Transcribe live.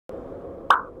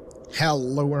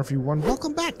Hello everyone,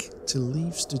 welcome back to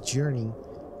Leaves the Journey.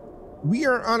 We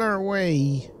are on our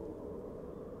way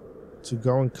to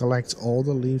go and collect all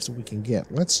the leaves that we can get.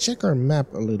 Let's check our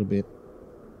map a little bit.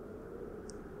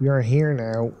 We are here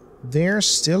now. There's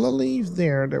still a leaf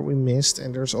there that we missed,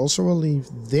 and there's also a leaf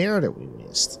there that we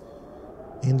missed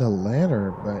in the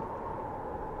ladder, but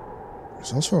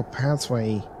there's also a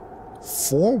pathway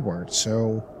forward,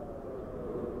 so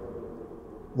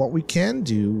what we can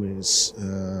do is,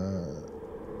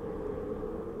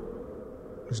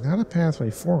 there's not a pathway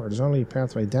forward, there's only a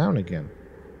pathway down again.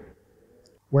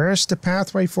 Where's the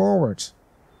pathway forward?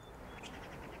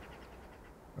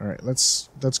 Alright, let's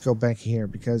go back here,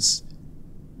 because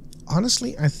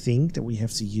honestly, I think that we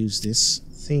have to use this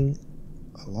thing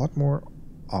a lot more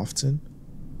often.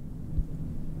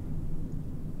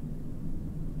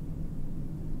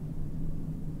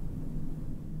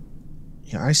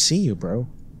 Yeah, I see you, bro.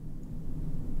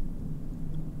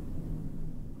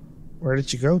 Where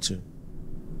did you go to?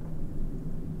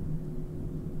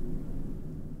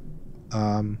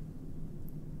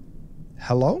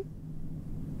 Hello?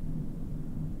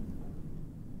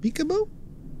 Peekaboo?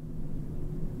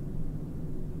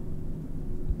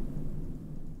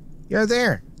 You're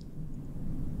there.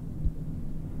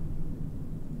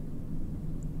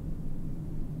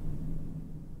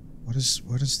 What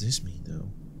does this mean, though?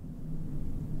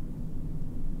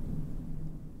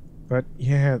 But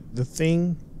yeah, the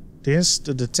thing,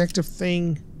 the detective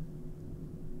thing,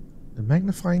 the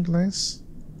magnifying glass.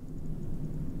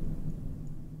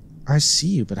 I see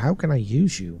you, but how can I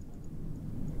use you?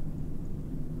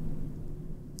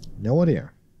 No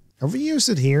idea. Have we used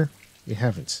it here? We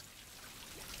haven't.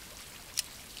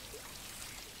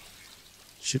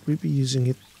 Should we be using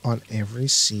it on every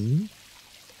scene?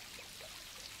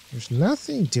 There's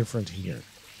nothing different here.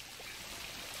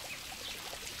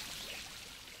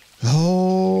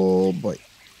 Oh boy.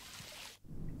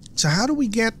 So how do we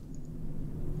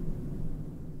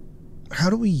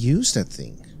use that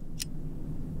thing?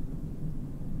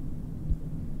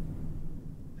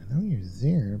 I know you're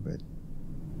there, but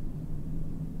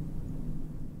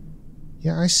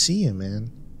yeah, I see you,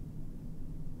 man.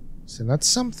 So that's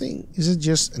something? Is it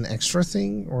just an extra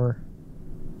thing, or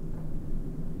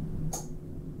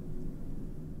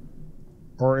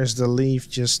is the leaf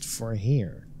just for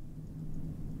here?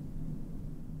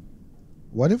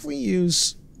 What if we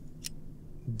use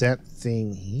that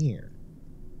thing here?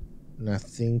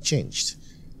 Nothing changed.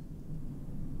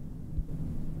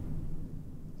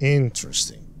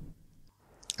 Interesting.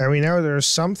 And we know there's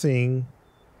something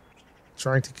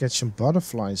trying to catch some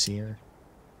butterflies here.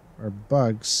 Or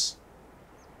bugs.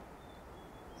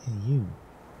 And you.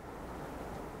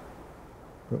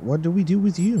 But what do we do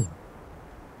with you?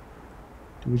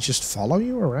 Do we just follow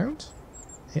you around?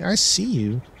 Hey, I see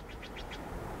you.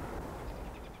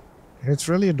 It's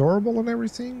really adorable and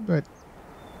everything, but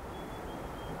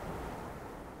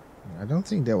I don't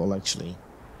think that will actually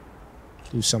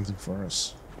do something for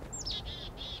us.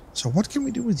 So what can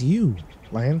we do with you,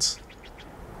 Lance?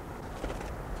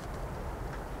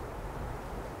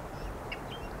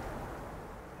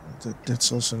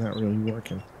 That's also not really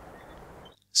working.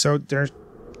 So there's...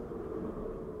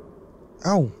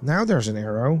 Oh, now there's an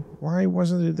arrow. Why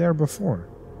wasn't it there before?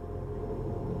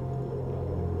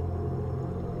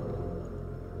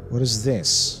 What is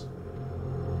this?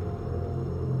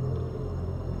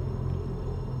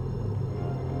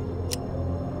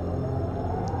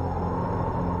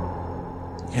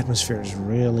 The atmosphere is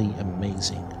really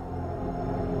amazing.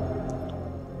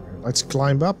 Let's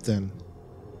climb up then.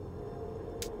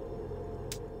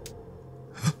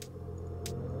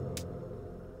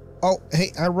 Oh,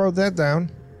 hey, I wrote that down.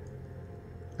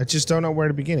 I just don't know where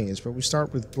the beginning is, but we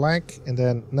start with black and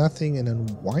then nothing and then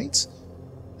white.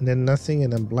 And then nothing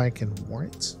and then black and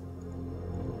white.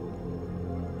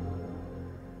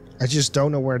 I just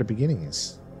don't know where the beginning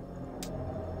is.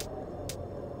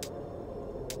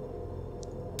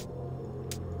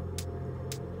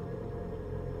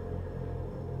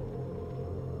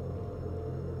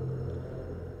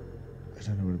 I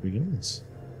don't know where the beginning is.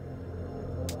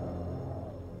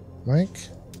 Black,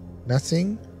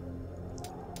 nothing,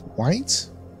 white,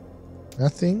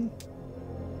 nothing,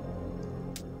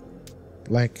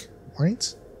 black,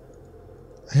 white.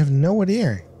 I have no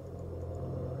idea.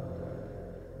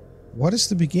 What is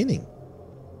the beginning?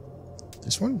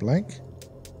 This one, black,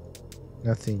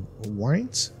 nothing,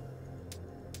 white,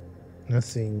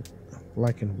 nothing,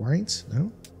 black and white.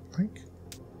 No, black.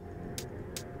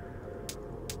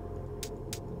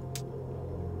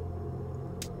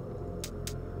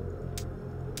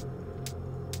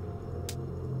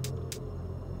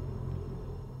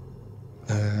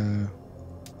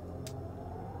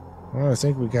 Well, I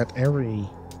think we got every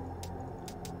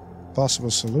possible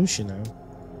solution now.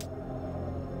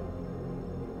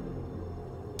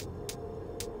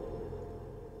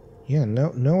 Yeah,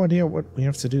 no idea what we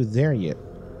have to do there yet.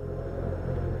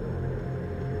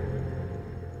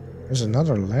 There's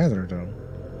another ladder, though.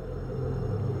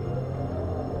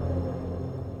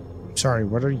 I'm sorry,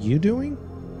 what are you doing?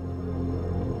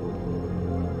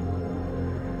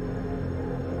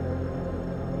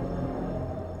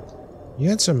 You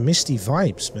had some misty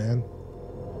vibes, man.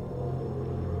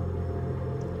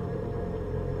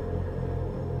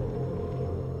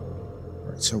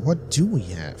 Alright, so what do we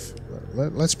have?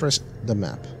 Let's press the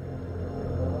map.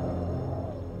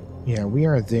 Yeah, we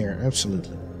are there,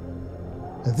 absolutely.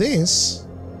 This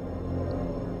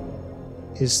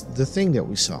is the thing that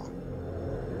we saw.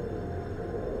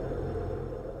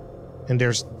 And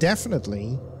there's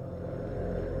definitely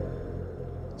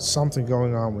something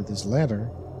going on with this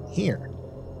ladder here.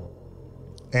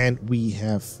 And we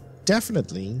have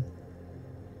definitely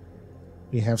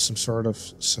some sort of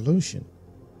solution.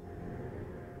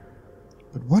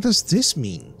 But what does this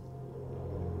mean?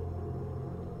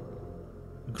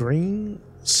 Green,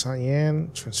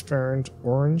 cyan, transparent,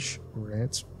 orange,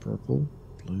 red, purple,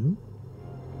 blue.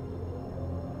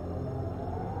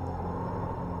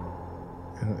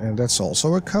 And that's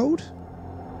also a code?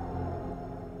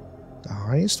 The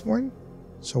highest one?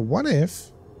 So what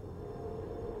if...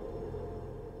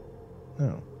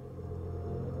 No.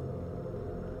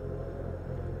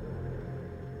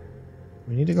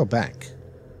 We need to go back.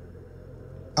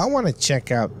 I want to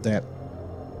check out that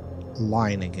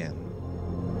line again.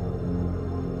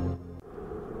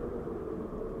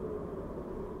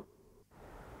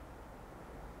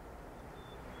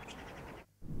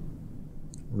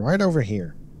 Right over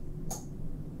here.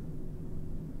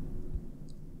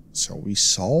 So we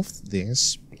solved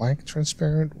this black,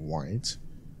 transparent, white,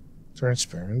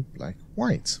 transparent, black,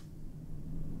 white.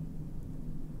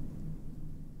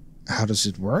 How does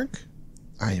it work?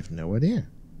 I have no idea.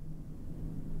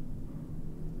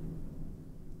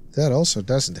 That also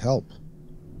doesn't help.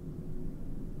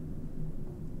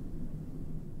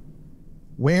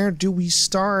 Where do we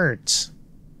start?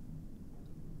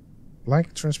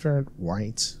 Black, transparent,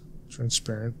 white,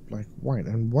 transparent, black, white.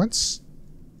 And what's...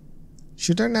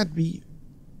 Should there not be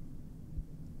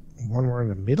one more in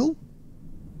the middle?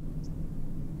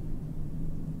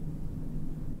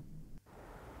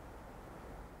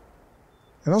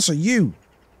 And also you!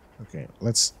 Okay,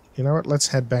 let's... You know what? Let's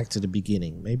head back to the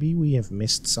beginning. Maybe we have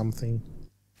missed something.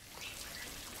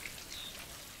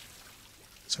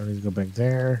 So I need to go back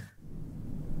there.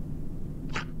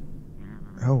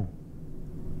 Oh.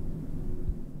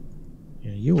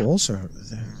 Yeah, you also...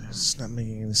 That's not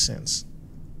making any sense.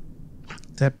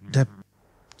 That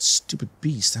stupid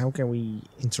beast, how can we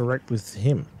interact with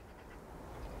him?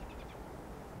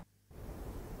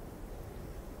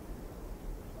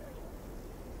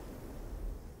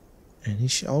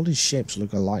 And all these shapes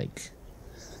look alike.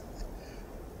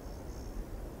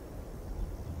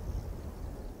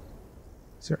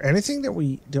 Is there anything that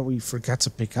we forgot to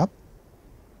pick up?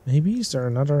 Maybe is there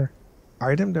another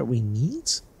item that we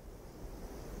need?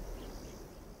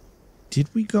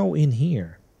 Did we go in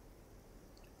here?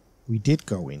 We did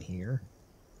go in here.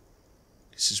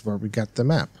 This is where we got the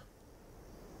map.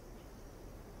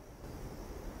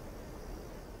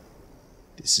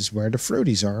 This is where the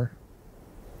fruities are.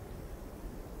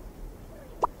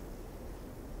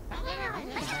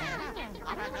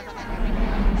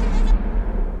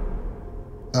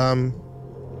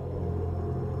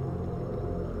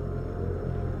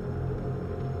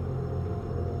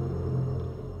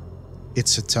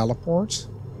 It's a teleport.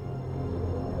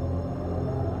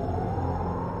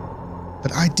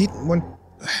 But I didn't want...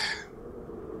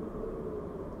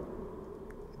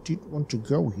 didn't want to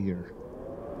go here.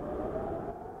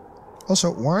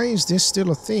 Also, why is this still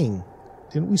a thing?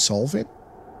 Didn't we solve it?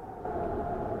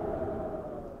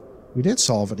 We did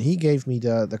solve it. He gave me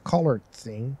the colored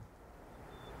thing.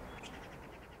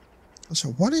 Also,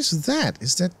 what is that?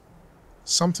 Is that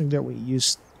something that we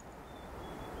used?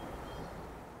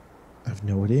 I have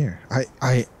no idea.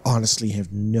 I honestly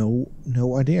have no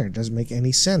idea. It doesn't make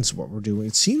any sense what we're doing.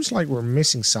 It seems like we're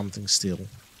missing something still.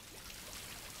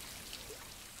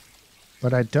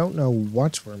 But I don't know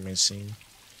what we're missing.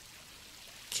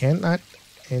 Cannot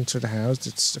enter the house.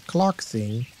 It's the clock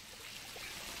thing.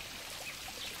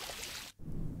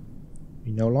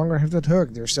 We no longer have that hook.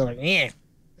 They're still like, eh,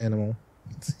 animal.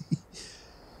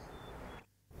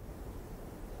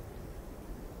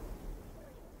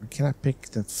 Can I pick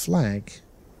that flag?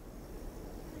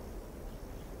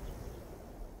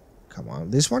 Come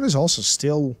on. This one is also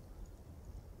still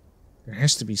There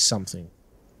has to be something.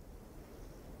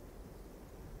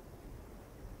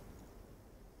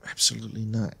 Absolutely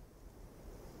not.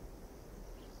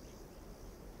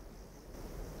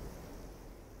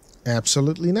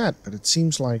 Absolutely not, but it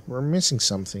seems like we're missing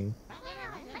something.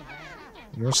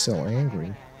 You're still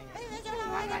angry.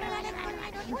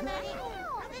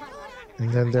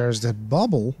 And then there's that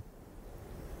bubble.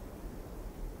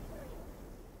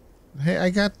 Hey, I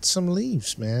got some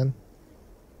leaves, man.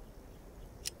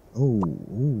 Oh,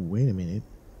 wait a minute.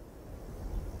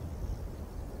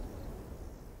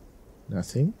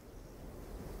 Nothing.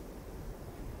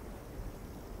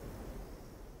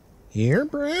 Here,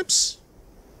 perhaps?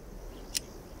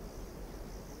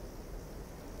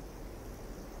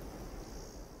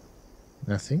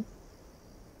 Nothing.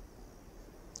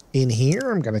 In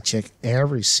here, I'm gonna check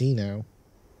every sea now.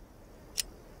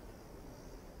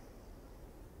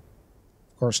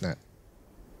 Of course not.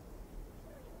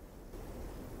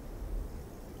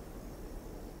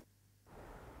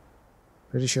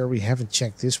 Pretty sure we haven't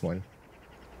checked this one.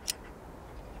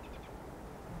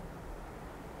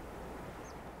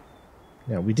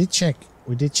 Yeah, we did check.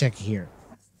 We did check here.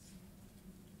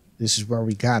 This is where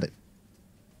we got it.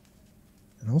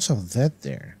 And also that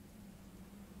there.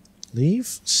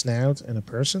 Leaf, snout, and a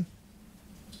person.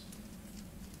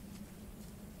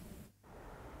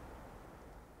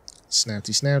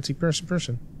 Snouty, snouty, person,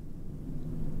 person.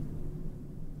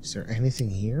 Is there anything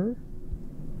here?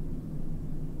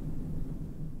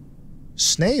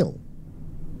 Snail.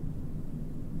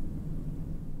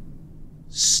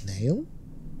 Snail?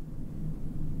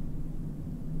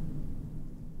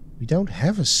 We don't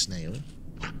have a snail.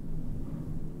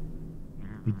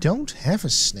 We don't have a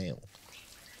snail.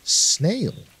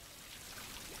 Snail.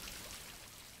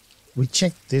 We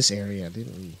checked this area,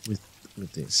 didn't we?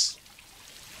 With this.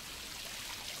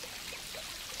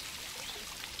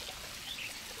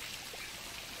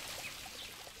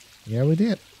 Yeah, we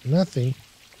did. Nothing.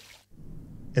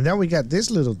 And then we got this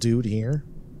little dude here.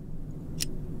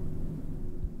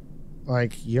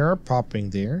 Like, you're popping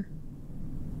there.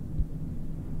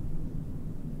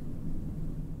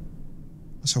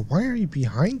 So why are you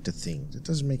behind the thing? That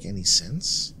doesn't make any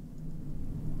sense.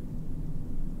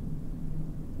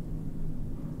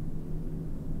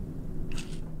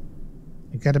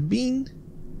 You got a bean?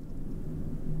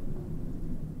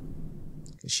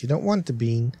 Because you don't want the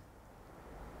bean.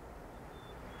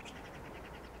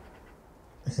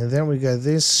 And then we got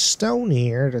this stone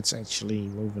here that's actually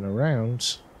moving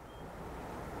around.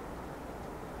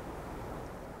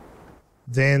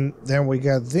 Then we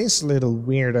got this little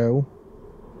weirdo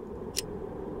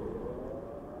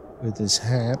with his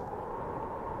hat.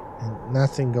 And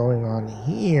nothing going on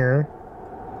here.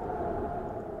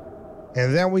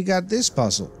 And then we got this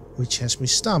puzzle, which has me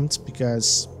stumped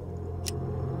because...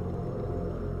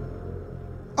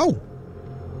 Oh!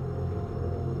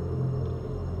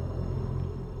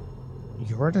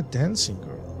 You're the dancing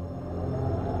girl.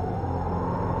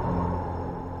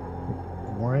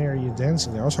 Why are you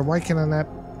dancing there? Also, why can I not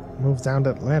move down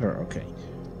that ladder? Okay.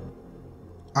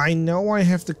 I know I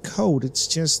have the code, it's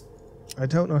just... I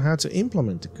don't know how to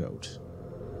implement the code.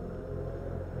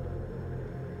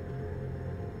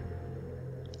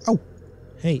 Oh!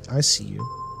 Hey, I see you.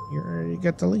 You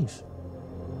got to leave.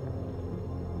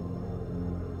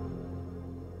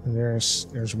 And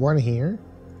there's one here.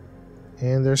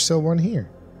 And there's still one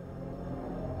here.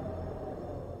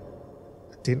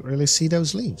 I didn't really see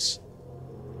those leaves.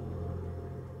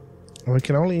 And we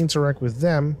can only interact with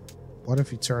them. What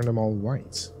if we turn them all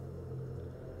white?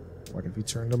 What if we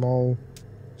turn them all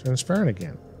transparent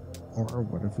again? Or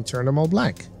what if we turn them all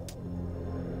black?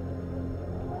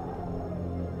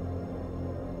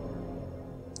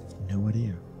 No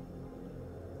idea.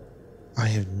 I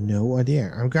have no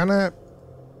idea. I'm gonna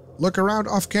look around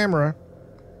off camera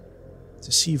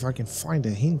to see if I can find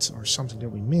a hint or something that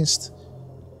we missed,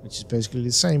 which is basically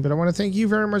the same. But I want to thank you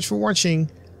very much for watching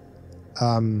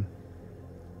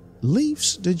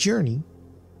Leaves the Journey.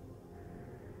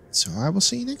 So I will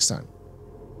see you next time.